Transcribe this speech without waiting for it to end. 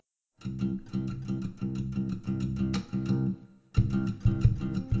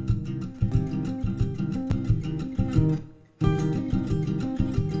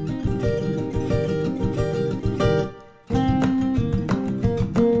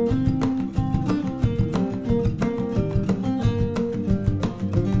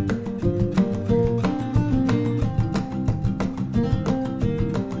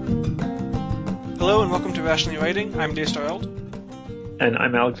to Rationally Writing. I'm Daystar Eld. And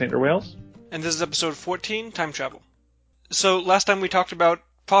I'm Alexander Wales. And this is episode 14, Time Travel. So last time we talked about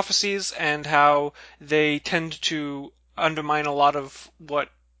prophecies and how they tend to undermine a lot of what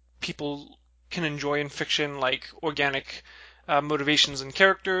people can enjoy in fiction, like organic motivations in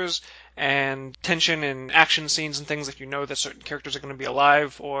characters and tension in action scenes and things, if you know that certain characters are going to be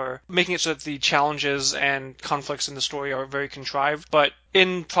alive, or making it so that the challenges and conflicts in the story are very contrived. But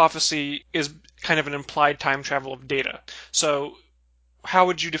in prophecy is kind of an implied time travel of data. So how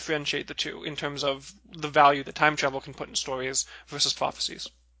would you differentiate the two in terms of the value that time travel can put in stories versus prophecies?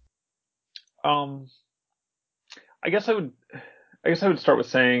 I guess I would start with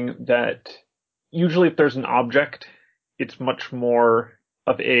saying that usually if there's an object, it's much more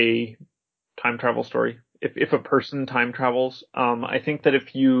of a time travel story. If a person time travels, I think that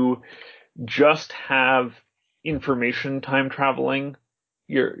if you just have information time traveling,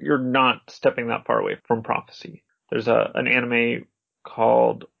 you're not stepping that far away from prophecy. There's an anime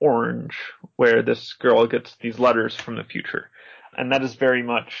called Orange where this girl gets these letters from the future, and that is very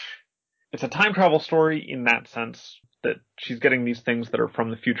much, it's a time travel story in that sense that she's getting these things that are from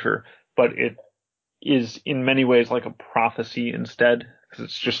the future, but it is in many ways like a prophecy instead, because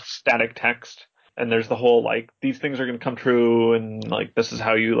it's just static text. And there's the whole, like, these things are going to come true, and, like, this is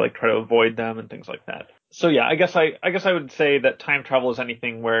how you, like, try to avoid them and things like that. So yeah, I guess I would say that time travel is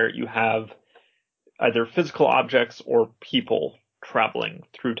anything where you have either physical objects or people traveling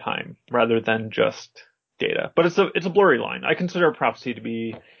through time rather than just data. But it's a blurry line. I consider prophecy to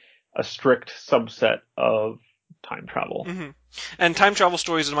be a strict subset of time travel. Mm-hmm. And time travel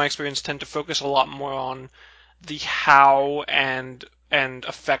stories, in my experience, tend to focus a lot more on the how and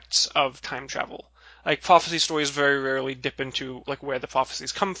effects of time travel. Like, prophecy stories very rarely dip into, like, where the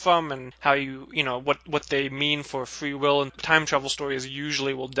prophecies come from and how what they mean for free will. And time travel stories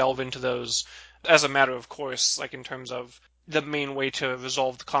usually will delve into those as a matter of course, like in terms of the main way to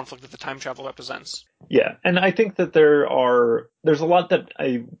resolve the conflict that the time travel represents. Yeah, and I think that there's a lot that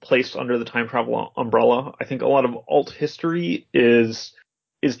I placed under the time travel umbrella. I think a lot of alt history is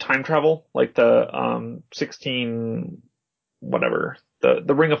time travel, like the 16 whatever,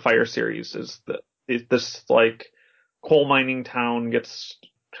 the Ring of Fire series is this like coal mining town gets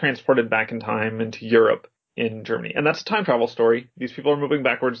transported back in time into Europe in Germany. And that's a time travel story. These people are moving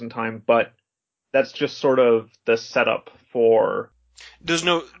backwards in time, but that's just sort of the setup for... There's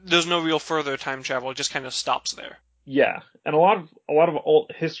no real further time travel. It just kind of stops there. Yeah, and a lot of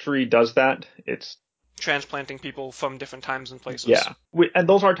alt history does that. It's transplanting people from different times and places. Yeah, and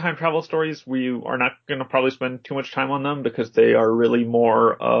those are time travel stories. We are not going to probably spend too much time on them because they are really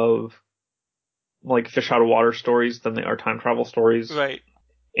more of like fish out of water stories than they are time travel stories. Right.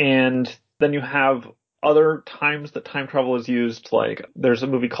 And then you have other times that time travel is used, like there's a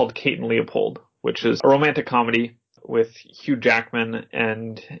movie called Kate and Leopold, which is a romantic comedy with Hugh Jackman,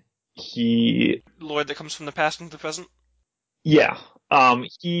 and Lord that comes from the past into the present? Yeah.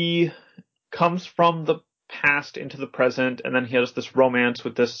 He comes from the past into the present, and then he has this romance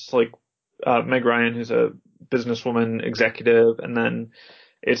with this, like, Meg Ryan, who's a businesswoman executive, and then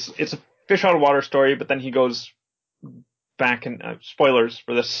it's a fish out of water story, but then he goes back and spoilers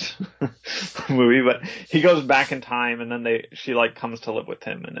for this movie, but he goes back in time, and then she like comes to live with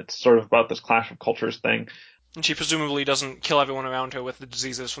him, and it's sort of about this clash of cultures thing. And she presumably doesn't kill everyone around her with the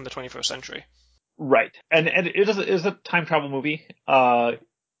diseases from the 21st century. Right. And it is a time travel movie,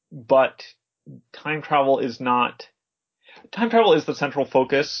 but time travel is the central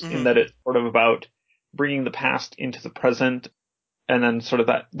focus, in that it's sort of about bringing the past into the present and then sort of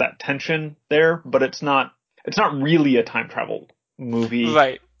that tension there, but it's not really a time travel movie.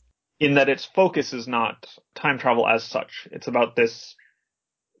 Right. In that its focus is not time travel as such. It's about the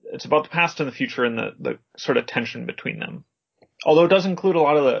past and the future and the sort of tension between them. Although it does include a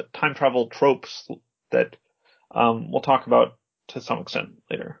lot of the time travel tropes that we'll talk about to some extent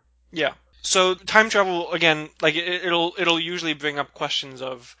later. Yeah. So time travel, again, like it'll usually bring up questions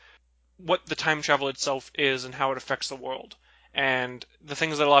of what the time travel itself is and how it affects the world. And the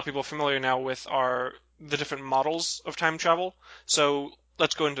things that a lot of people are familiar now with are the different models of time travel. So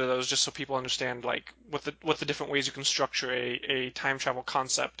let's go into those just so people understand like what the different ways you can structure a time travel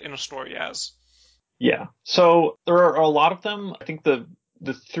concept in a story as. Yeah. So there are a lot of them. I think the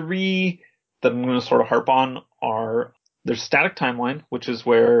three that I'm going to sort of harp on are: there's static timeline, which is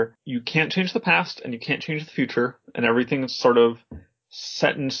where you can't change the past and you can't change the future, and everything is sort of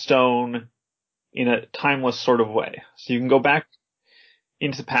set in stone in a timeless sort of way. So you can go back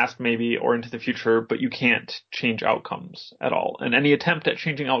into the past maybe or into the future, but you can't change outcomes at all. And any attempt at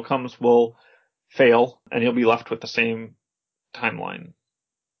changing outcomes will fail, and you'll be left with the same timeline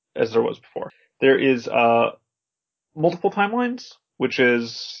as there was before. There is multiple timelines, which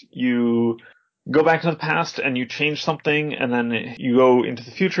is you go back to the past and you change something, and then you go into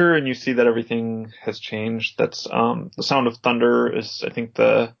the future and you see that everything has changed. That's The Sound of Thunder is, I think,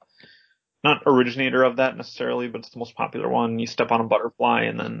 the not originator of that necessarily, but it's the most popular one. You step on a butterfly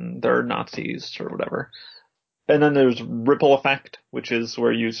and then there are Nazis or whatever. And then there's Ripple Effect, which is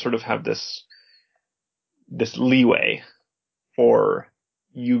where you sort of have this leeway for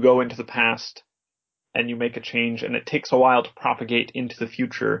you go into the past and you make a change, and it takes a while to propagate into the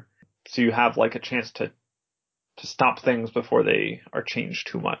future, so you have like a chance to stop things before they are changed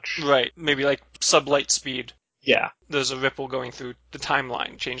too much. Right. Maybe like sublight speed. Yeah. There's a ripple going through the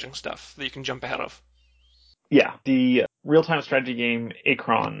timeline, changing stuff that you can jump ahead of. Yeah. The real-time strategy game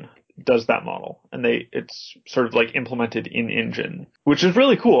Acron does that model, and it's sort of like implemented in engine, which is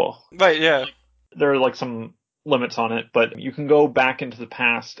really cool. Right, yeah. There are like some limits on it, but you can go back into the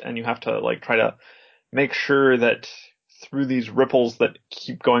past and you have to like try to make sure that through these ripples that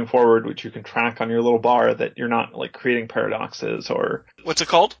keep going forward, which you can track on your little bar, that you're not like creating paradoxes or... What's it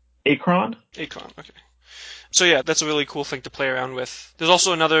called? Acron? Acron, okay. So yeah, that's a really cool thing to play around with. There's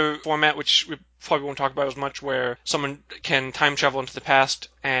also another format, which we probably won't talk about as much, where someone can time travel into the past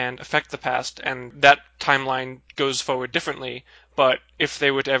and affect the past, and that timeline goes forward differently, but if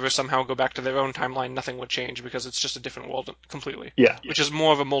they would ever somehow go back to their own timeline, nothing would change because it's just a different world completely. Yeah. Which is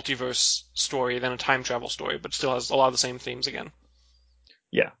more of a multiverse story than a time travel story, but still has a lot of the same themes again.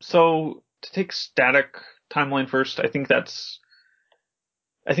 Yeah. So to take static timeline first, I think that's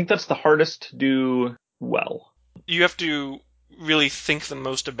the hardest to do well. You have to really think the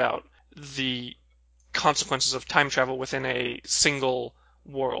most about the consequences of time travel within a single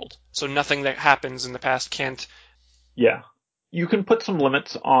world. So nothing that happens in the past can't... Yeah. You can put some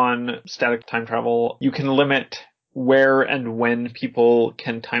limits on static time travel. You can limit where and when people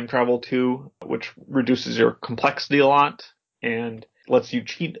can time travel to, which reduces your complexity a lot and lets you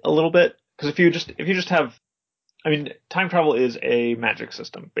cheat a little bit. Because if you just have, I mean, time travel is a magic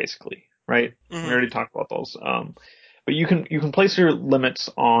system, basically, right? Mm-hmm. We already talked about those. But you can place your limits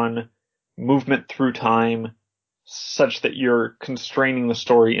on movement through time such that you're constraining the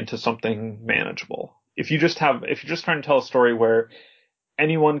story into something manageable. If you're just trying to tell a story where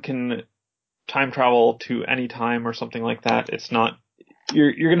anyone can time travel to any time or something like that,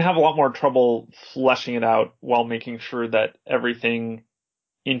 you're going to have a lot more trouble fleshing it out while making sure that everything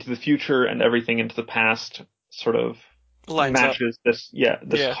into the future and everything into the past sort of Lines matches up.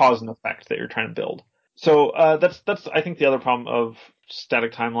 this cause and effect that you're trying to build. So that's I think the other problem of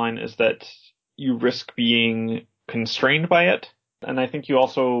static timeline is that you risk being constrained by it, and I think you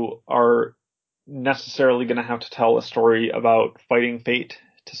also are necessarily going to have to tell a story about fighting fate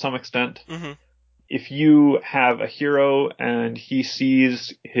to some extent. Mm-hmm. If you have a hero and he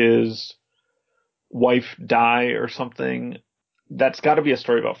sees his wife die or something, that's got to be a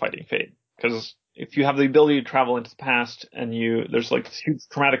story about fighting fate, because if you have the ability to travel into the past and there's like this huge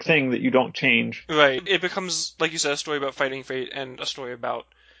traumatic thing that you don't change. Right. It becomes, like you said, a story about fighting fate and a story about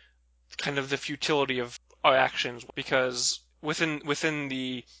kind of the futility of our actions, because within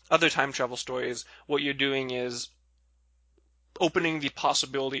the other time travel stories, what you're doing is opening the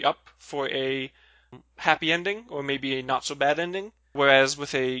possibility up for a happy ending or maybe a not so bad ending. Whereas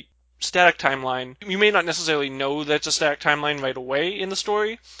with a static timeline, you may not necessarily know that it's a static timeline right away in the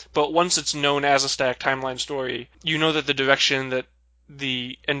story, but once it's known as a static timeline story, you know that the direction that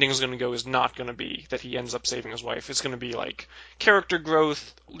the ending is going to go is not going to be that he ends up saving his wife. It's going to be like character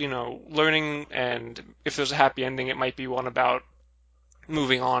growth, learning, and if there's a happy ending, it might be one about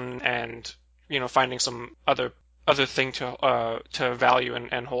moving on and finding some other thing to value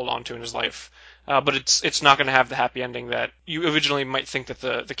and hold on to in his life. But it's not going to have the happy ending that you originally might think that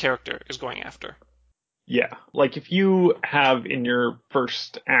the character is going after. Yeah, like if you have in your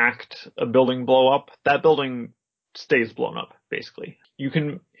first act a building blow up, that building stays blown up, basically. You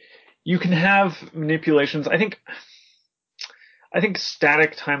can have manipulations. I think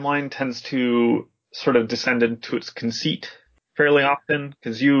static timeline tends to sort of descend into its conceit fairly often,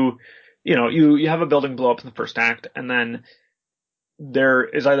 because you have a building blow up in the first act, and then there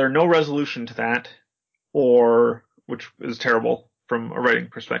is either no resolution to that, or, which is terrible from a writing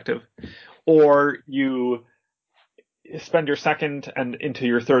perspective, or you spend your second and into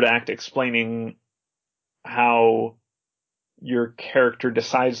your third act explaining how your character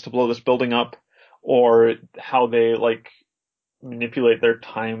decides to blow this building up, or how they like manipulate their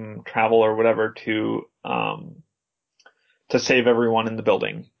time travel or whatever to save everyone in the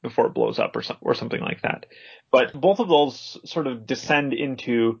building before it blows up or something like that. But both of those sort of descend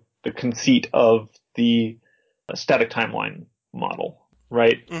into the conceit of the static timeline model,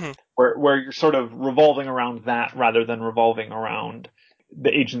 right? Mm-hmm. where you're sort of revolving around that rather than revolving around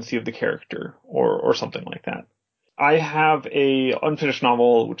the agency of the character or something like that. I have a unfinished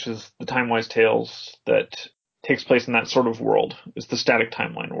novel, which is the Timewise Tales, that takes place in that sort of world. It's the static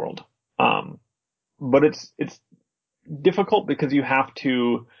timeline world. But it's difficult because you have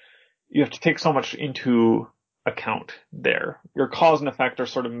to take so much into account there. Your cause and effect are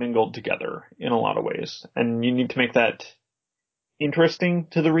sort of mingled together in a lot of ways, and you need to make that interesting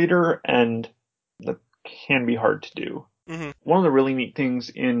to the reader, and that can be hard to do. Mm-hmm. One of the really neat things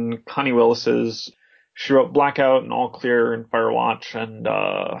in Connie Willis's, she wrote Blackout and All Clear and Firewatch and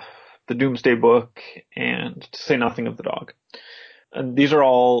the Doomsday Book and To Say Nothing of the Dog. And these are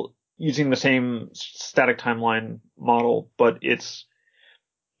all using the same static timeline model, but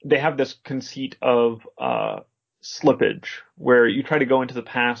they have this conceit of slippage where you try to go into the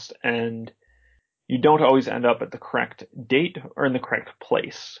past and you don't always end up at the correct date or in the correct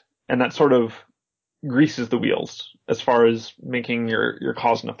place. And that sort of greases the wheels as far as making your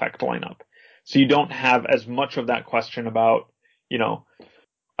cause and effect line up. So you don't have as much of that question about,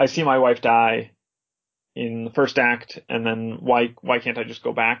 I see my wife die in the first act, and then why can't I just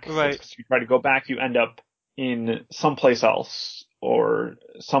go back? Right. Because you try to go back, you end up in someplace else or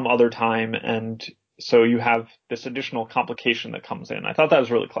some other time, and so you have this additional complication that comes in. I thought that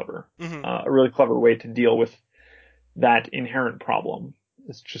was really clever. Mm-hmm. A really clever way to deal with that inherent problem.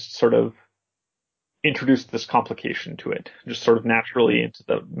 It's just sort of introduce this complication to it, just sort of naturally into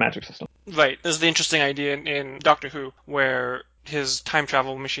the magic system. Right. This is the interesting idea in Doctor Who, where his time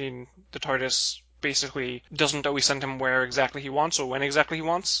travel machine, the TARDIS, basically doesn't always send him where exactly he wants or when exactly he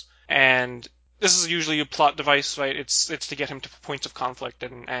wants. And this is usually a plot device, right? It's to get him to points of conflict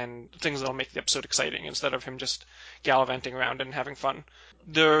and things that'll make the episode exciting instead of him just gallivanting around and having fun.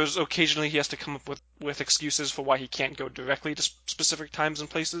 There's occasionally he has to come up with excuses for why he can't go directly to specific times and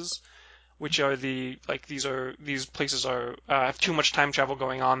places, which are these places are have too much time travel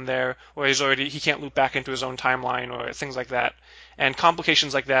going on there, or he can't loop back into his own timeline or things like that. And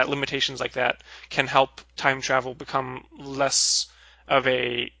complications like that, limitations like that, can help time travel become less of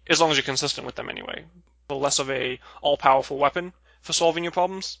as long as you're consistent with them anyway, less of a all-powerful weapon for solving your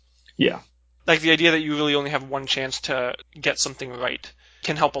problems. Yeah. Like the idea that you really only have one chance to get something right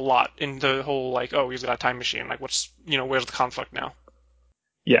can help a lot in the whole he's got a time machine. Like where's the conflict now?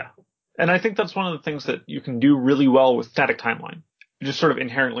 Yeah. And I think that's one of the things that you can do really well with static timeline, just sort of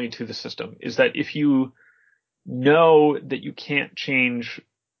inherently to the system, is that if you know that you can't change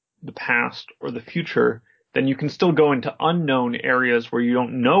the past or the future, then you can still go into unknown areas where you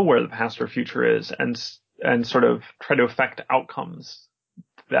don't know where the past or future is and sort of try to affect outcomes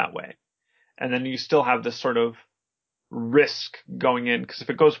that way. And then you still have this sort of risk going in, because if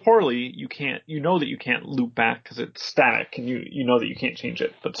it goes poorly, you know that you can't loop back because it's static and you know that you can't change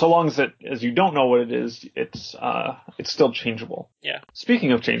it. But so long as you don't know what it is, it's still changeable. Yeah.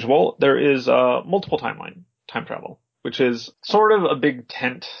 Speaking of changeable, there is multiple timeline time travel, which is sort of a big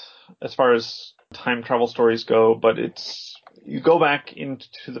tent as far as time travel stories go, but you go back into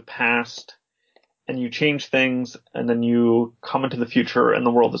the past and you change things, and then you come into the future and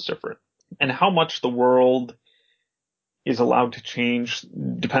the world is different. And how much the world is allowed to change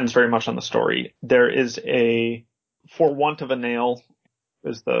depends very much on the story. There is For Want of a Nail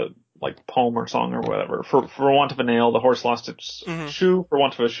is the poem or song or whatever. For Want of a Nail, the horse lost its shoe. For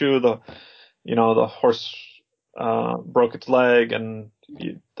Want of a Shoe, the horse broke its leg, and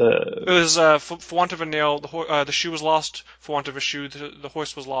it was for want of a nail, the shoe was lost. For want of a shoe, the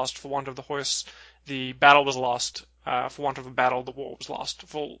horse was lost. For want of the horse, the battle was lost. For want of a battle, the war was lost,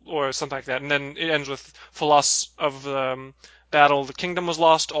 or something like that. And then it ends with, for loss of battle, the kingdom was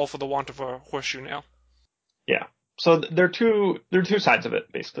lost, all for the want of a horseshoe nail. Yeah. So there are two sides of it,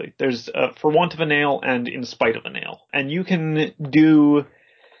 basically. There's For Want of a Nail and In Spite of a Nail. And you can do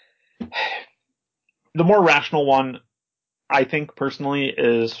the more rational one, I think personally,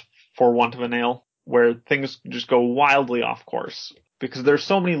 is For Want of a Nail, where things just go wildly off course because there's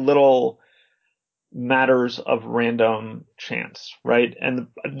so many little matters of random chance, right? And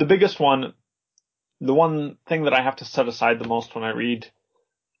the biggest one, the one thing that I have to set aside the most when I read,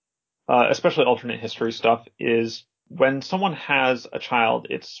 especially alternate history stuff, is when someone has a child,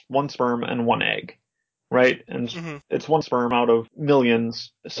 it's one sperm and one egg, right? And it's one sperm out of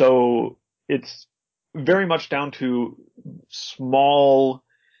millions. So it's very much down to small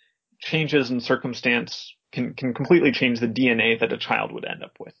changes in circumstance can completely change the DNA that a child would end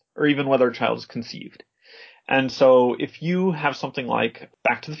up with, or even whether a child is conceived. And so if you have something like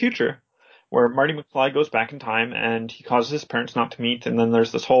Back to the Future, where Marty McFly goes back in time and he causes his parents not to meet, and then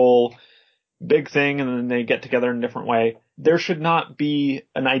there's this whole big thing, and then they get together in a different way, there should not be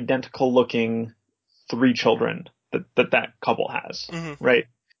an identical looking 3 children that couple has, Mm-hmm. right?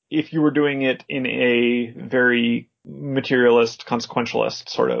 If you were doing it in a very materialist, consequentialist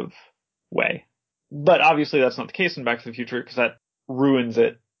sort of way. But obviously that's not the case in Back to the Future because that ruins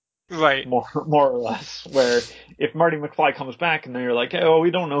it Right. more or less. Where if Marty McFly comes back and then you're like, oh,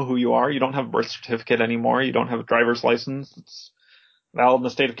 we don't know who you are. You don't have a birth certificate anymore. You don't have a driver's license. It's valid in the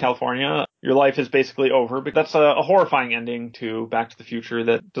state of California. Your life is basically over. But that's a horrifying ending to Back to the Future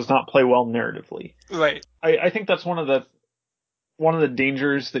that does not play well narratively. Right. I think that's one of the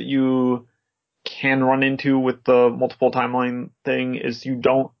dangers that you can run into with the multiple timeline thing is you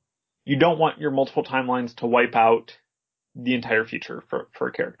don't want your multiple timelines to wipe out the entire future for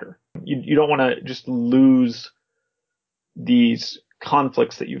a character. You don't want to just lose these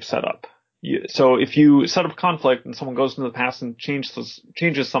conflicts that you've set up. So if you set up conflict and someone goes into the past and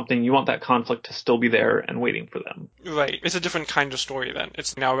changes something, you want that conflict to still be there and waiting for them. Right. It's a different kind of story then.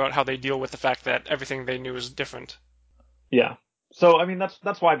 It's now about how they deal with the fact that everything they knew is different. Yeah. So I mean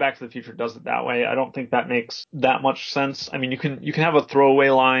that's why Back to the Future does it that way. I don't think that makes that much sense. I mean you can have a throwaway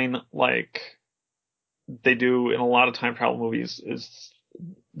line like they do in a lot of time travel movies is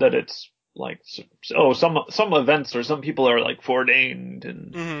that it's like some events or some people are like foreordained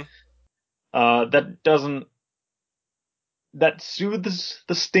and Mm-hmm. that soothes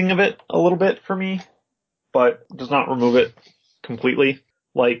the sting of it a little bit for me, but does not remove it completely.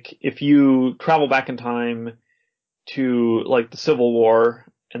 Like if you travel back in time to like the Civil War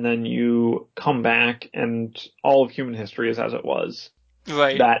and then you come back and all of human history is as it was,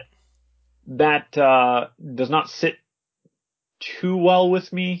 Right. that does not sit too well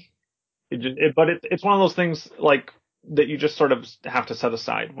with me. But it's one of those things like that you just sort of have to set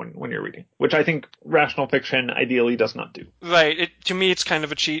aside when you're reading, which I think rational fiction ideally does not do. Right. To me, it's kind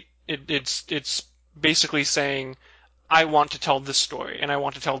of a cheat. It's basically saying, I want to tell this story, and I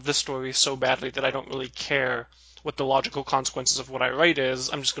want to tell this story so badly that I don't really care what the logical consequences of what I write is.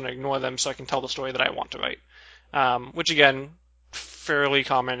 I'm just going to ignore them so I can tell the story that I want to write. Which again, fairly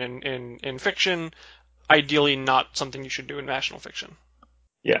common in fiction. Ideally, not something you should do in rational fiction.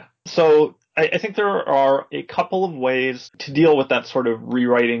 Yeah. So I think there are a couple of ways to deal with that sort of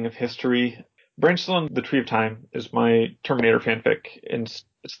rewriting of history. Branches on the Tree of Time is my Terminator fanfic, and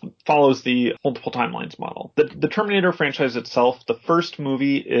it follows the multiple timelines model. The Terminator franchise itself, the first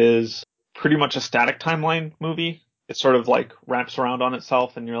movie is pretty much a static timeline movie. It sort of like wraps around on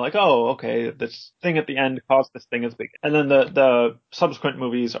itself, and you're like, oh, okay, this thing at the end caused this thing as big. And then the subsequent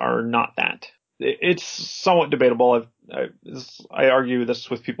movies are not that. It's somewhat debatable. I argue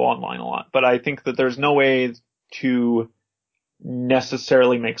this with people online a lot, but I think that there's no way to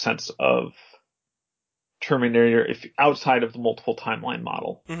necessarily make sense of Terminator if outside of the multiple timeline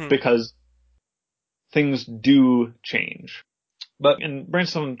model, Mm-hmm. because things do change. But in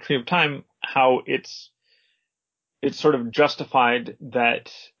Branches on the Tree of Time, how it's sort of justified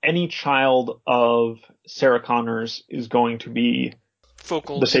that any child of Sarah Connors is going to be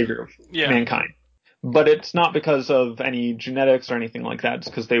Focal. the savior of mankind. But it's not because of any genetics or anything like that. It's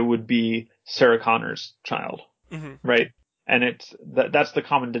because they would be Sarah Connor's child, Mm-hmm. right? And that's the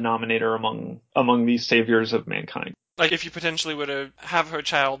common denominator among these saviors of mankind. Like if you potentially were to have her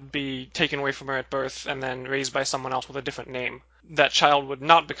child be taken away from her at birth and then raised by someone else with a different name, that child would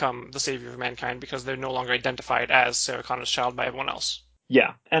not become the savior of mankind because they're no longer identified as Sarah Connor's child by everyone else.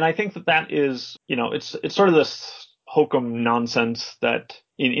 Yeah, and I think that is, it's sort of this hokum nonsense that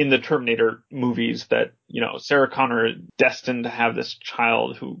in the Terminator movies that, Sarah Connor destined to have this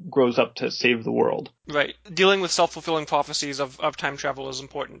child who grows up to save the world. Right. Dealing with self-fulfilling prophecies of time travel is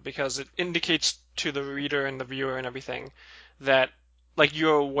important because it indicates to the reader and the viewer and everything that, like,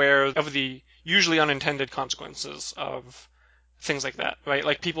 you're aware of the usually unintended consequences of things like that, right?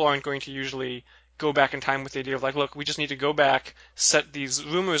 Like, people aren't going to usually go back in time with the idea of, like, look, we just need to go back, set these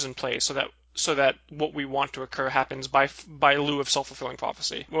rumors in place so that what we want to occur happens by lieu of self-fulfilling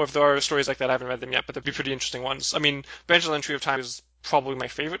prophecy. Or if there are stories like that, I haven't read them yet, but they'd be pretty interesting ones. I mean, Branches on the Tree of Time is probably my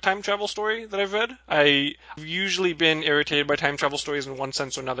favorite time travel story that I've read. I've usually been irritated by time travel stories in one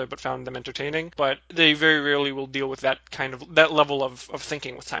sense or another, but found them entertaining. But they very rarely will deal with that level of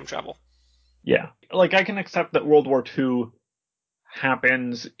thinking with time travel. Yeah. Like, I can accept that World War II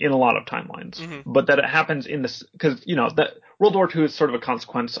happens in a lot of timelines, Mm-hmm. but that it happens in this, because, that World War II is sort of a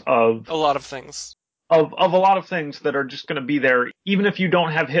consequence of a lot of things. Of a lot of things that are just going to be there. Even if you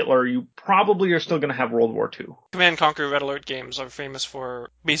don't have Hitler, you probably are still going to have World War II. Command & Conquer Red Alert games are famous for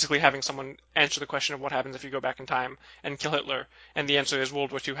basically having someone answer the question of what happens if you go back in time and kill Hitler, and the answer is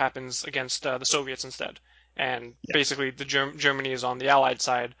World War II happens against the Soviets instead. And basically, Germany is on the Allied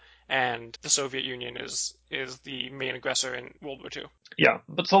side, and the Soviet Union is the main aggressor in World War II. Yeah,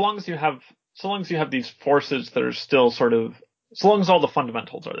 but so long as you have these forces that are still sort of, so long as all the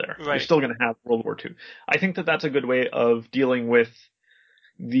fundamentals are there, you're Right. still going to have World War II. I think that that's a good way of dealing with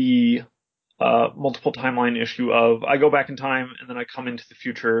the multiple timeline issue of I go back in time and then I come into the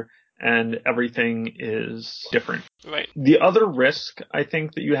future and everything is different. Right. The other risk I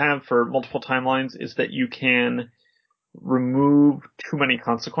think that you have for multiple timelines is that you can remove too many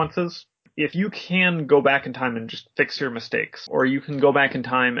consequences. If you can go back in time and just fix your mistakes, or you can go back in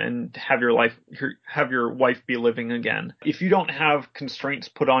time and have your wife be living again. If you don't have constraints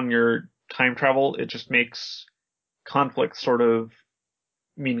put on your time travel, it just makes conflict sort of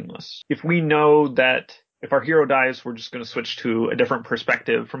meaningless. If we know that if our hero dies, we're just going to switch to a different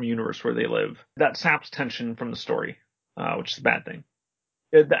perspective from a universe where they live, that saps tension from the story, which is a bad thing.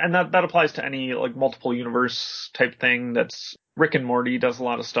 And that applies to any like multiple universe type thing. That's Rick and Morty does a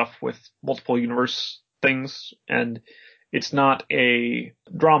lot of stuff with multiple universe things, and it's not a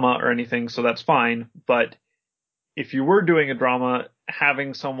drama or anything, so that's fine. But if you were doing a drama,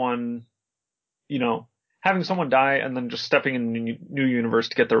 having someone die and then just stepping in a new universe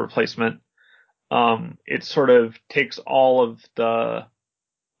to get the replacement, it sort of takes all of the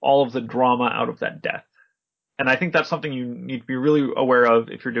drama out of that death. And I think that's something you need to be really aware of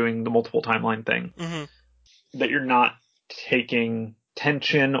if you're doing the multiple timeline thing. Mm-hmm. That you're not taking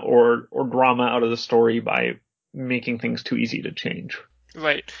tension or drama out of the story by making things too easy to change.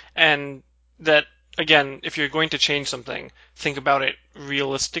 Right. And that, again, if you're going to change something, think about it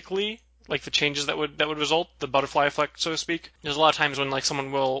realistically, like the changes that would result, the butterfly effect, so to speak. There's a lot of times when like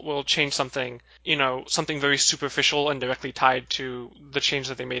someone will change something, something very superficial and directly tied to the change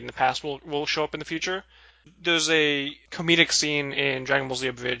that they made in the past will show up in the future. There's a comedic scene in Dragon Ball Z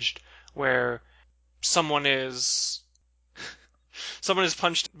Abridged where someone is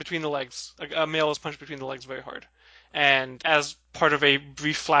punched between the legs. A male is punched between the legs very hard. And as part of a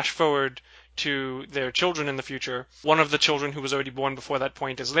brief flash forward to their children in the future, one of the children who was already born before that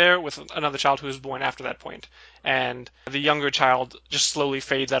point is there with another child who was born after that point. And the younger child just slowly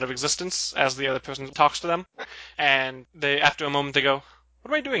fades out of existence as the other person talks to them. And after a moment, they go,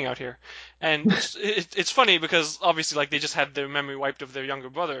 "What am I doing out here?" And it's funny because obviously like they just had their memory wiped of their younger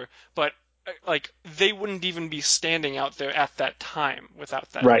brother, but like they wouldn't even be standing out there at that time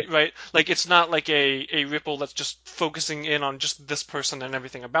without that, right? Like it's not like a ripple that's just focusing in on just this person and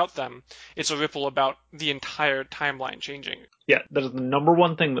everything about them. It's a ripple about the entire timeline changing. Yeah, that is the number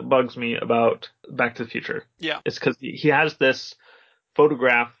one thing that bugs me about Back to the Future. Yeah. It's because he has this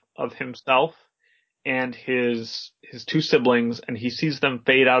photograph of himself and his two siblings, and he sees them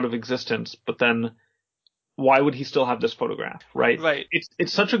fade out of existence, but then why would he still have this photograph, right? Right.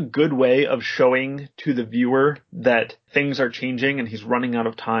 It's such a good way of showing to the viewer that things are changing and he's running out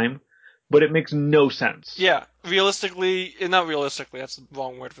of time, but it makes no sense. Yeah, realistically, not realistically, that's the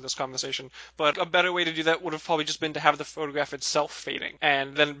wrong word for this conversation, but a better way to do that would have probably just been to have the photograph itself fading.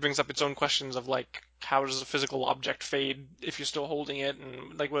 And then it brings up its own questions of, like, how does a physical object fade if you're still holding it,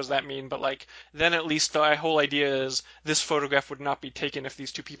 and, like, what does that mean? But, like, then at least the whole idea is this photograph would not be taken if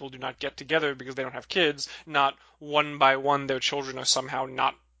these two people do not get together because they don't have kids, not one by one their children are somehow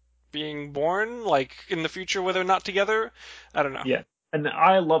not being born, like, in the future where they're not together. I don't know. Yeah. And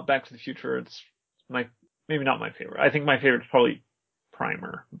I love Back to the Future. It's maybe not my favorite. I think my favorite is probably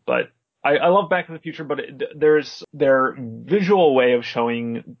Primer, but I love Back to the Future, but their visual way of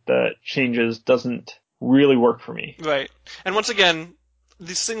showing the changes doesn't really work for me. Right. And once again,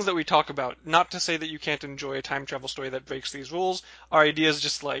 these things that we talk about, not to say that you can't enjoy a time travel story that breaks these rules. Our idea is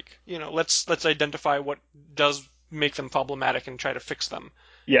just like, let's identify what does make them problematic and try to fix them.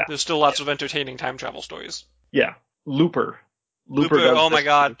 Yeah. There's still lots of entertaining time travel stories. Yeah. Looper. Looper, oh my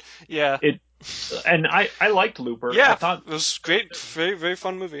god. Too. Yeah. And I liked Looper. Yeah, I thought it was great. Very, very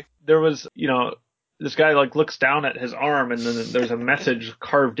fun movie. There was, this guy like looks down at his arm and then there's a message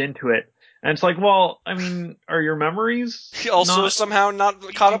carved into it. And it's like, well, I mean, are your memories also somehow not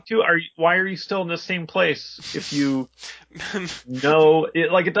caught up? Why are you still in the same place if you know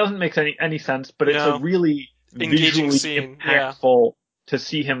it doesn't make any sense, but it's a really engaging visually scene. Impactful to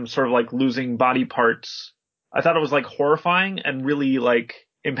see him sort of like losing body parts. I thought it was like horrifying and really like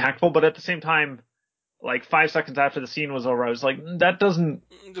impactful, but at the same time, like 5 seconds after the scene was over, I was like, that doesn't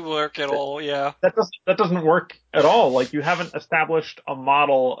work at all. Yeah, that doesn't work at all. Like you haven't established a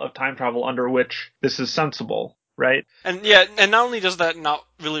model of time travel under which this is sensible, right? And not only does that not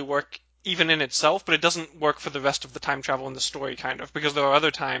really work even in itself, but it doesn't work for the rest of the time travel in the story, kind of, because there are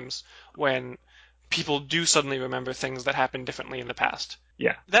other times when people do suddenly remember things that happened differently in the past.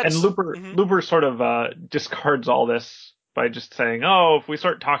 Yeah, and Looper sort of discards all this by just saying, "Oh, if we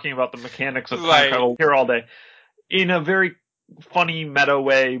start talking about the mechanics of time Right. travel here all day," in a very funny meta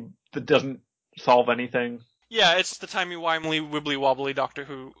way that doesn't solve anything. Yeah, it's the timey-wimey, wibbly-wobbly Doctor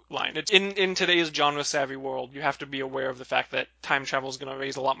Who line. It's in today's genre-savvy world, you have to be aware of the fact that time travel is going to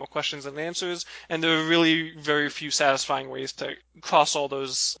raise a lot more questions than answers, and there are really very few satisfying ways to cross all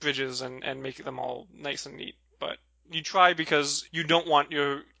those bridges and make them all nice and neat. But you try because you don't want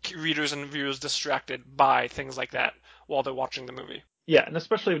your readers and viewers distracted by things like that while they're watching the movie. Yeah, and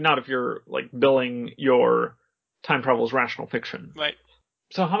especially not if you're like billing your time travel as rational fiction. Right.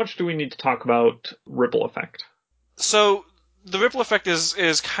 So how much do we need to talk about ripple effect? So the ripple effect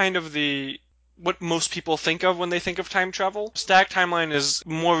is kind of the what most people think of when they think of time travel. Stacked timeline is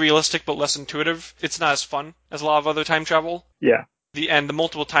more realistic but less intuitive. It's not as fun as a lot of other time travel. Yeah. The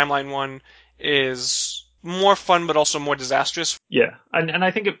multiple timeline one is more fun but also more disastrous. Yeah. And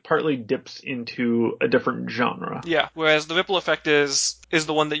I think it partly dips into a different genre. Yeah, whereas the ripple effect is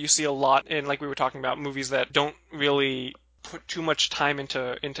the one that you see a lot in, like we were talking about, movies that don't really put too much time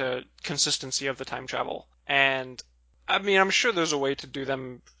into consistency of the time travel. And I mean, I'm sure there's a way to do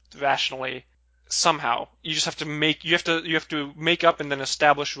them rationally somehow. You just have to make up and then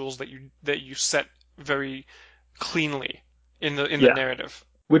establish rules that you set very cleanly in the Yeah. narrative.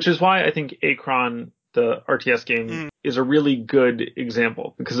 Which is why I think Acron, the RTS game, is a really good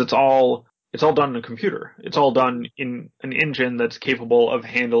example because it's all done in a computer. It's all done in an engine that's capable of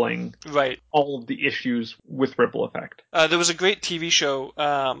handling Right. all of the issues with ripple effect. There was a great TV show.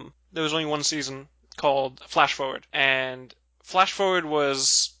 There was only one season called Flash Forward, and Flash Forward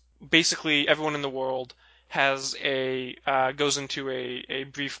was basically everyone in the world has goes into a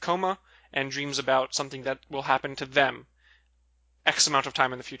brief coma and dreams about something that will happen to them X amount of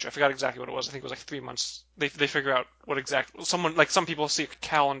time in the future. I forgot exactly what it was. I think it was like 3 months. They figure out what some people see a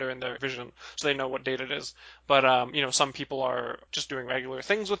calendar in their vision, so they know what date it is. But some people are just doing regular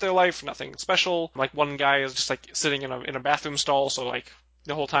things with their life, nothing special. Like one guy is just like sitting in a bathroom stall, so like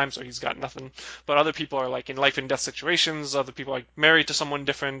the whole time, so he's got nothing. But other people are like in life and death situations. Other people are like married to someone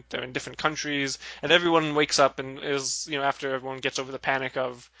different. They're in different countries, and everyone wakes up and is after everyone gets over the panic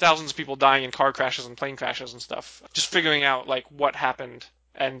of thousands of people dying in car crashes and plane crashes and stuff, just figuring out like what happened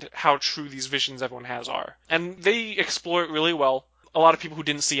and how true these visions everyone has are. And they explore it really well. A lot of people who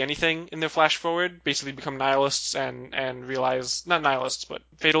didn't see anything in their flash forward basically become nihilists and realize, not nihilists, but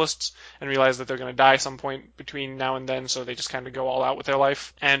fatalists, and realize that they're going to die some point between now and then, so they just kind of go all out with their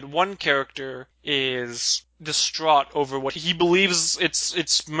life. And one character is distraught over what he believes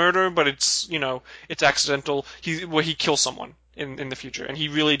it's murder, but it's accidental. He kills someone in the future, and he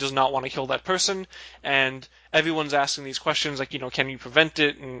really does not want to kill that person. And everyone's asking these questions like, can you prevent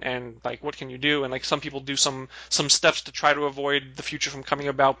it, and like what can you do? And like some people do some steps to try to avoid the future from coming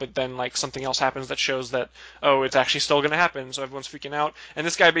about, but then like something else happens that shows that, oh, it's actually still going to happen. So everyone's freaking out, and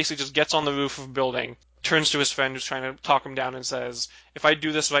this guy basically just gets on the roof of a building, turns to his friend who's trying to talk him down, and says, if I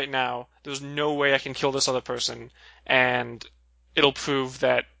do this right now, there's no way I can kill this other person, and it'll prove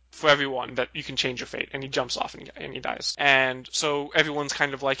that for everyone that you can change your fate. And he jumps off and he dies. And so everyone's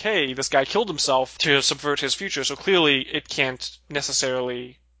kind of like, hey, this guy killed himself to subvert his future, so clearly it can't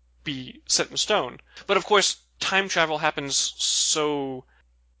necessarily be set in stone. But of course, time travel happens so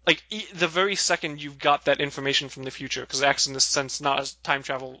like the very second you've got that information from the future, because it acts in this sense not as time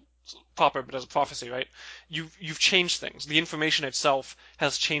travel proper, but as a prophecy, right? You've changed things. The information itself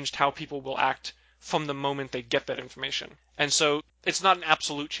has changed how people will act from the moment they get that information. And so it's not an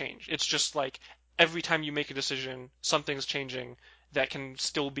absolute change. It's just like every time you make a decision, something's changing that can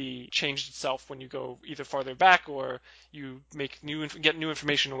still be changed itself when you go either farther back or you get new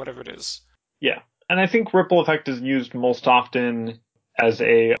information or whatever it is. Yeah. And I think ripple effect is used most often as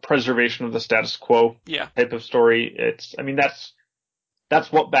a preservation of the status quo type of story.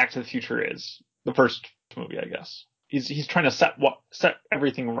 That's what Back to the Future is. The first movie, I guess. He's trying to set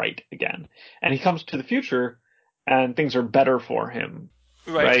everything right again. And he comes to the future and things are better for him.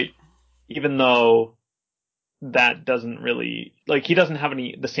 Right? Even though that doesn't really, like, he doesn't have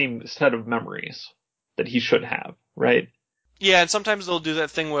the same set of memories that he should have, right? Yeah, and sometimes they'll do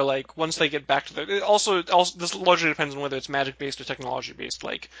that thing where, like, once they get back to also, this largely depends on whether it's magic-based or technology-based.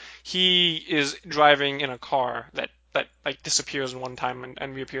 Like, he is driving in a car that like, disappears in one time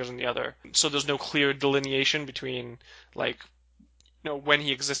and reappears in the other. So there's no clear delineation between, like, when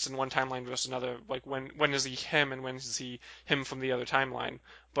he exists in one timeline versus another. Like, when is he him and when is he him from the other timeline.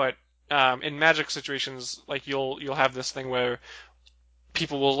 But in magic situations, like, you'll have this thing where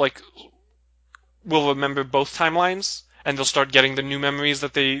people will remember both timelines, and they'll start getting the new memories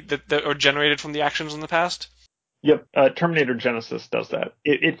that are generated from the actions in the past. Yep, Terminator Genisys does that.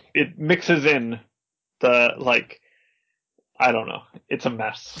 It mixes in the, like, I don't know. It's a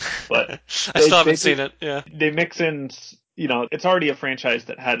mess. But I they still haven't they seen it. Yeah. they mix in, it's already a franchise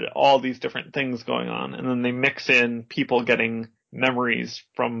that had all these different things going on, and then they mix in people getting memories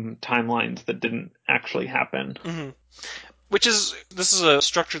from timelines that didn't actually happen. hmm This is a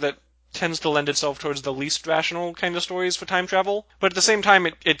structure that tends to lend itself towards the least rational kind of stories for time travel, but at the same time,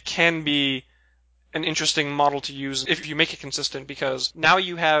 it can be an interesting model to use if you make it consistent, because now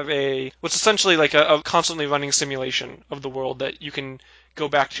you have what's essentially like a constantly running simulation of the world that you can go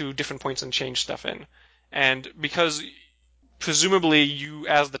back to different points and change stuff in. And because presumably you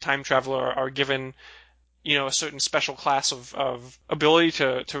as the time traveler are given, a certain special class of ability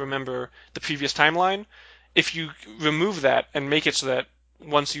to remember the previous timeline, if you remove that and make it so that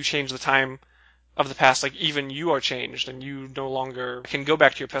once you change the time of the past, like even you are changed and you no longer can go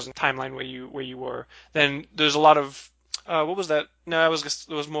back to your present timeline where you were, then there's a lot of what was that? No, it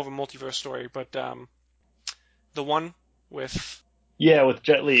was more of a multiverse story, but the one with Yeah, with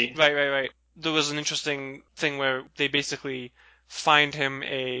Jet Li. right. There was an interesting thing where they basically find him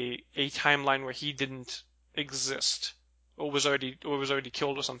a timeline where he didn't exist or was already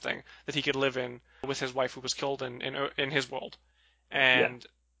killed or something that he could live in with his wife who was killed in his world. Yeah, And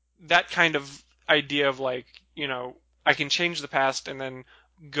that kind of idea of like, I can change the past and then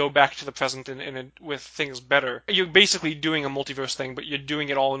go back to the present with things better. You're basically doing a multiverse thing, but you're doing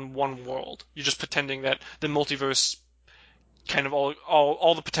it all in one world. You're just pretending that the multiverse kind of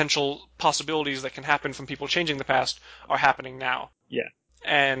all the potential possibilities that can happen from people changing the past are happening now. yeah,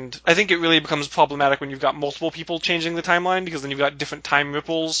 And I think it really becomes problematic when you've got multiple people changing the timeline, because then you've got different time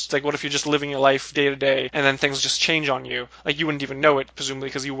ripples. It's like, what if you're just living your life day to day and then things just change on you? Like, you wouldn't even know it, presumably,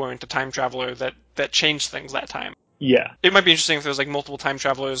 because you weren't a time traveler that changed things that time. yeah, It might be interesting if there's like multiple time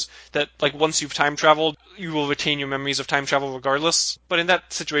travelers that, like, once you've time traveled, you will retain your memories of time travel regardless. But in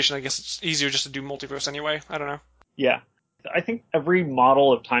that situation, I guess it's easier just to do multiverse anyway. I don't know. yeah. I think every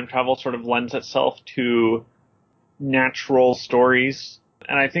model of time travel sort of lends itself to natural stories,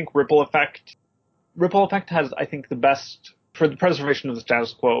 and I think Ripple Effect has, I think, the best for the preservation of the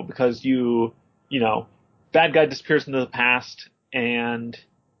status quo, because you know, bad guy disappears into the past, and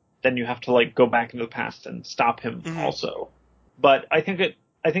then you have to like go back into the past and stop him Mm-hmm. also. But I think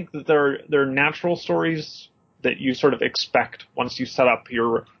that there are natural stories that you sort of expect once you set up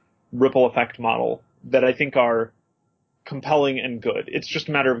your ripple effect model that I think are compelling and good. It's just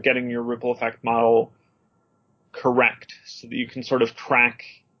a matter of getting your ripple effect model correct so that you can sort of track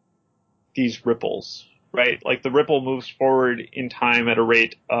these ripples, right? Like the ripple moves forward in time at a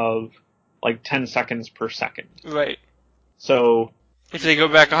rate of like 10 seconds per second. Right. So, If they go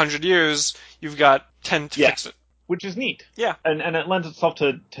back 100 years, you've got 10 to yeah, fix it. which is neat. Yeah. And it lends itself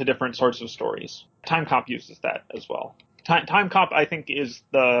to different sorts of stories. Time Cop uses that as well. Time Cop, I think,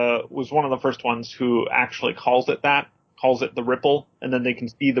 was one of the first ones who actually calls it the ripple, and then they can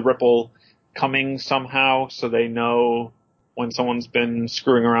see the ripple coming somehow, so they know when someone's been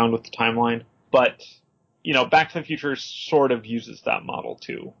screwing around with the timeline. But, Back to the Future sort of uses that model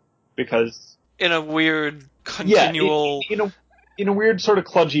too, because, In a weird, yeah, continual. in a weird sort of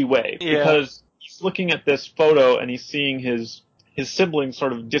kludgy way, Yeah. because he's looking at this photo and he's seeing his siblings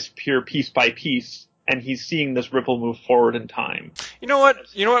sort of disappear piece by piece, and he's seeing this ripple move forward in time. You know what?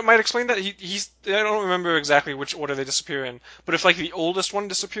 You know what might explain that? He's. I don't remember exactly which order they disappear in, but if like the oldest one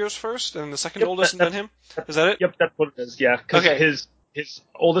disappears first, and then the second Yep, oldest, and then him, is that it? that's what it is. Yeah, because Okay. his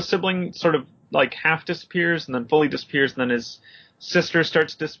oldest sibling sort of like half disappears and then fully disappears, and then his sister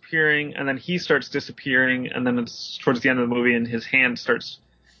starts disappearing, and then he starts disappearing, and then it's towards the end of the movie, and his hand starts,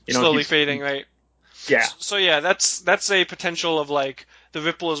 Slowly fading, right? yeah, So yeah, that's a potential of like the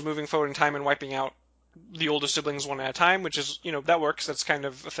ripple is moving forward in time and wiping out the older siblings one at a time, which is, that works. That's kind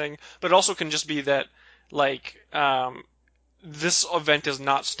of a thing. But it also can just be that like this event is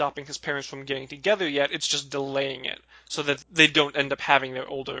not stopping his parents from getting together yet. It's just delaying it so that they don't end up having their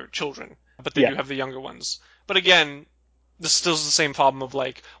older children, but they yeah, do have the younger ones. But again, this still is the same problem of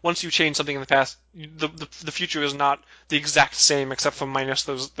like once you change something in the past, the future is not the exact same except for minus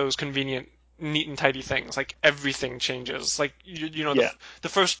those convenient neat and tidy things. Like everything changes. Like yeah, the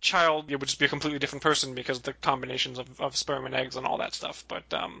first child would just be a completely different person because of the combinations of sperm and eggs and all that stuff. But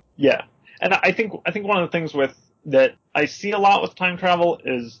yeah. And I think one of the things with that I see a lot with time travel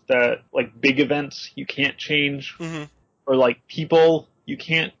is that like big events you can't change, mhm. or like people you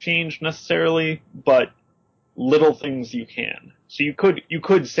can't change necessarily, but little things you can. So you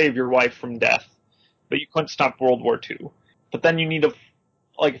could save your wife from death, but you couldn't stop World War II. But then you need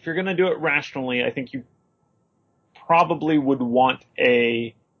like if you're going to do it rationally, I think you probably would want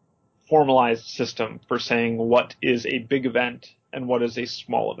a formalized system for saying what is a big event and what is a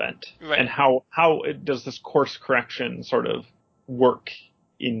small event, Right. and how does this course correction sort of work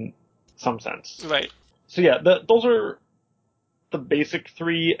in some sense. Right. So yeah, those are the basic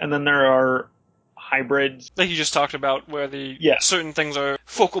three, and then there are hybrids. Like you just talked about, where the Yeah. certain things are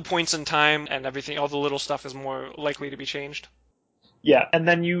focal points in time, and everything, all the little stuff is more likely to be changed. Yeah, and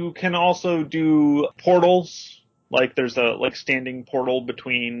then you can also do portals. Like there's a standing portal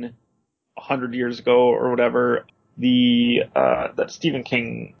between 100 years ago or whatever. The that Stephen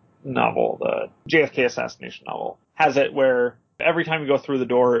King novel, the JFK assassination novel, has it where every time you go through the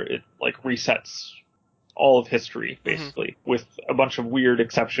door, it like resets all of history basically, with a bunch of weird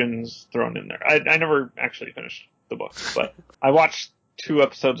exceptions thrown in there. I never actually finished the book, but I watched 2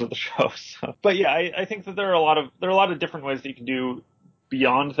 episodes of the show. So. But yeah, I think that there are a lot of different ways that you can do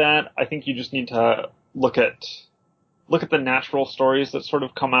beyond that. I think you just need to look at the natural stories that sort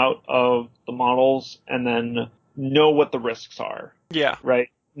of come out of the models, and then know what the risks are. Yeah. Right?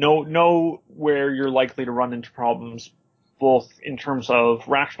 Know where you're likely to run into problems, both in terms of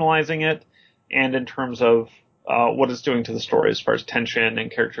rationalizing it and in terms of what it's doing to the story as far as tension and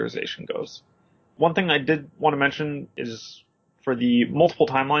characterization goes. One thing I did want to mention is for the multiple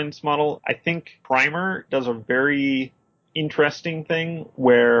timelines model, I think Primer does a very interesting thing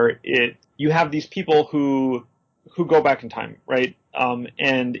where you have these people who go back in time, right?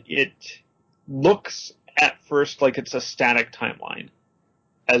 And it looks at first like it's a static timeline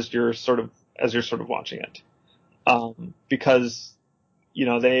as you're sort of watching it, because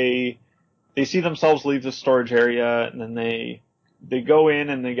they see themselves leave the storage area, and then they go in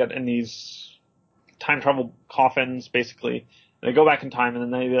and they get in these time travel coffins, basically. They go back in time,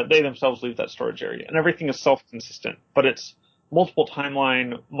 and then they themselves leave that storage area, and everything is self-consistent. But it's multiple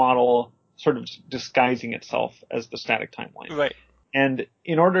timeline model sort of disguising itself as the static timeline. Right. And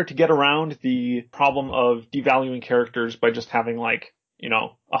in order to get around the problem of devaluing characters by just having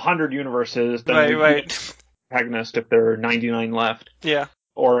 100 universes, then right. protagonist if there are 99 left. Yeah.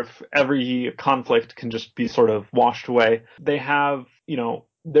 Or if every conflict can just be sort of washed away. They have,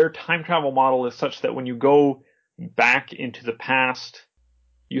 their time travel model is such that when you go back into the past,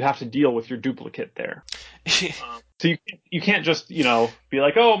 you have to deal with your duplicate there. So you can't just, be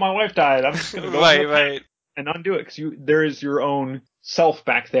like, oh, my wife died, I'm just going to go right. and undo it, because there is your own self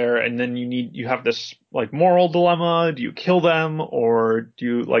back there, and then you have this moral dilemma. Do you kill them, or do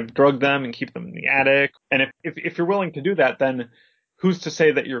you drug them and keep them in the attic? And if you're willing to do that, then who's to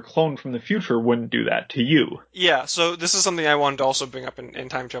say that your clone from the future wouldn't do that to you? Yeah, so this is something I wanted to also bring up in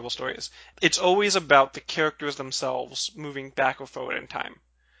time travel stories. It's always about the characters themselves moving back or forward in time.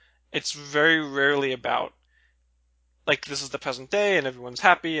 It's very rarely about, this is the present day and everyone's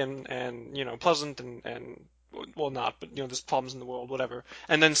happy and pleasant and well, not, but there's problems in the world, whatever.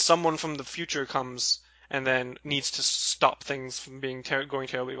 And then someone from the future comes and then needs to stop things from going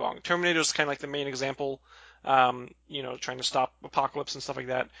terribly wrong. Terminator's kind of like the main example, trying to stop apocalypse and stuff like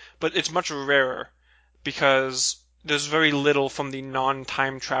that. But it's much rarer because there's very little from the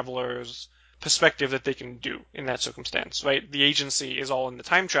non-time traveler's perspective that they can do in that circumstance, right? The agency is all in the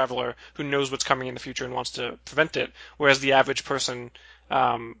time traveler who knows what's coming in the future and wants to prevent it, whereas the average person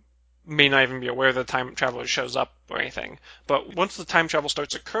may not even be aware that the time traveler shows up or anything. But once the time travel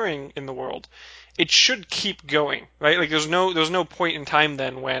starts occurring in the world, it should keep going, right? There's no point in time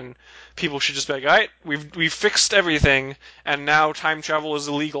then when people should just be like, all right, we've fixed everything, and now time travel is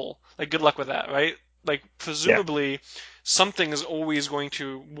illegal. Good luck with that, right? Presumably, something is always going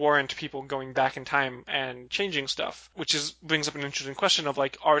to warrant people going back in time and changing stuff, which brings up an interesting question of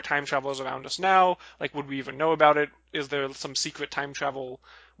are time travelers around us now? Would we even know about it? Is there some secret time travel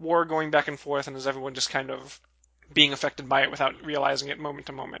war going back and forth, and is everyone just kind of being affected by it without realizing it moment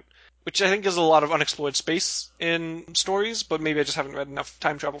to moment? Which I think is a lot of unexplored space in stories, but maybe I just haven't read enough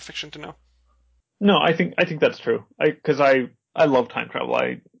time travel fiction to know. No, I think that's true. Because I love time travel.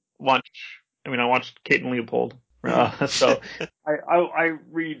 I watched Kate and Leopold. So I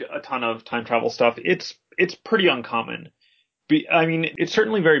read a ton of time travel stuff. It's pretty uncommon. It's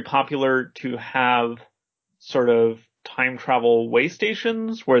certainly very popular to have sort of time travel way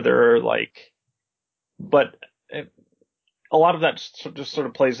stations where there are but a lot of that just sort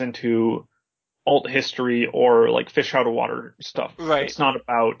of plays into alt history or fish out of water stuff. Right. It's not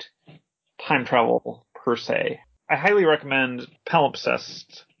about time travel per se. I highly recommend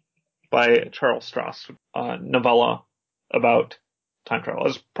Palimpsest by Charles Stross, novella about time travel.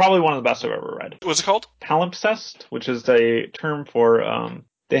 It's probably one of the best I've ever read. What's it called? Palimpsest, which is a term for,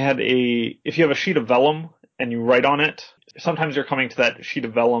 if you have a sheet of vellum and you write on it, sometimes you're coming to that sheet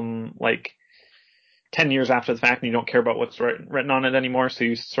of vellum 10 years after the fact and you don't care about what's written on it anymore, so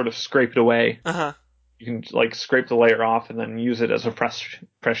you sort of scrape it away. Uh-huh. You can like scrape the layer off and then use it as a fresh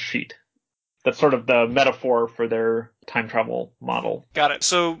sheet. That's sort of the metaphor for their time travel model. Got it.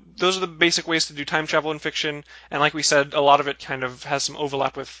 So those are the basic ways to do time travel in fiction, and like we said, a lot of it kind of has some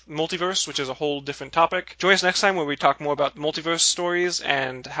overlap with multiverse, which is a whole different topic. Join us next time where we talk more about multiverse stories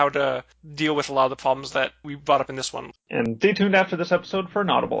and how to deal with a lot of the problems that we brought up in this one. And stay tuned after this episode for an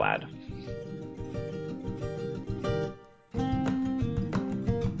Audible ad.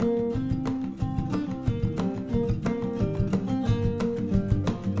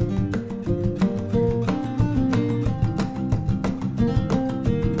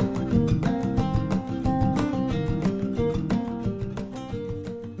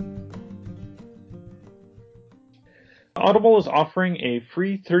 Audible is offering a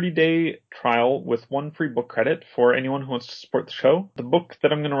free 30-day trial with 1 free book credit for anyone who wants to support the show. The book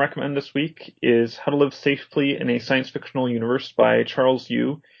that I'm going to recommend this week is How to Live Safely in a Science Fictional Universe by Charles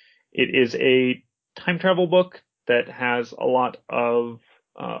Yu. It is a time travel book that has a lot of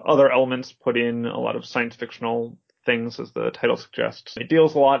other elements put in, a lot of science fictional things, as the title suggests. It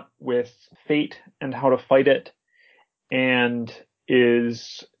deals a lot with fate and how to fight it, and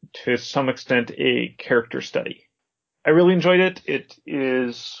is to some extent a character study. I really enjoyed it. It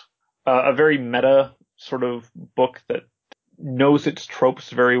is a very meta sort of book that knows its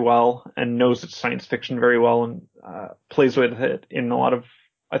tropes very well and knows its science fiction very well and plays with it in a lot of,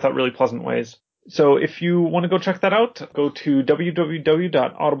 I thought, really pleasant ways. So if you want to go check that out, go to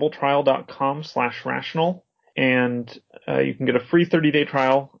www.audibletrial.com/rational, and you can get a free 30-day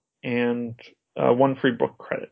trial and 1 free book credit.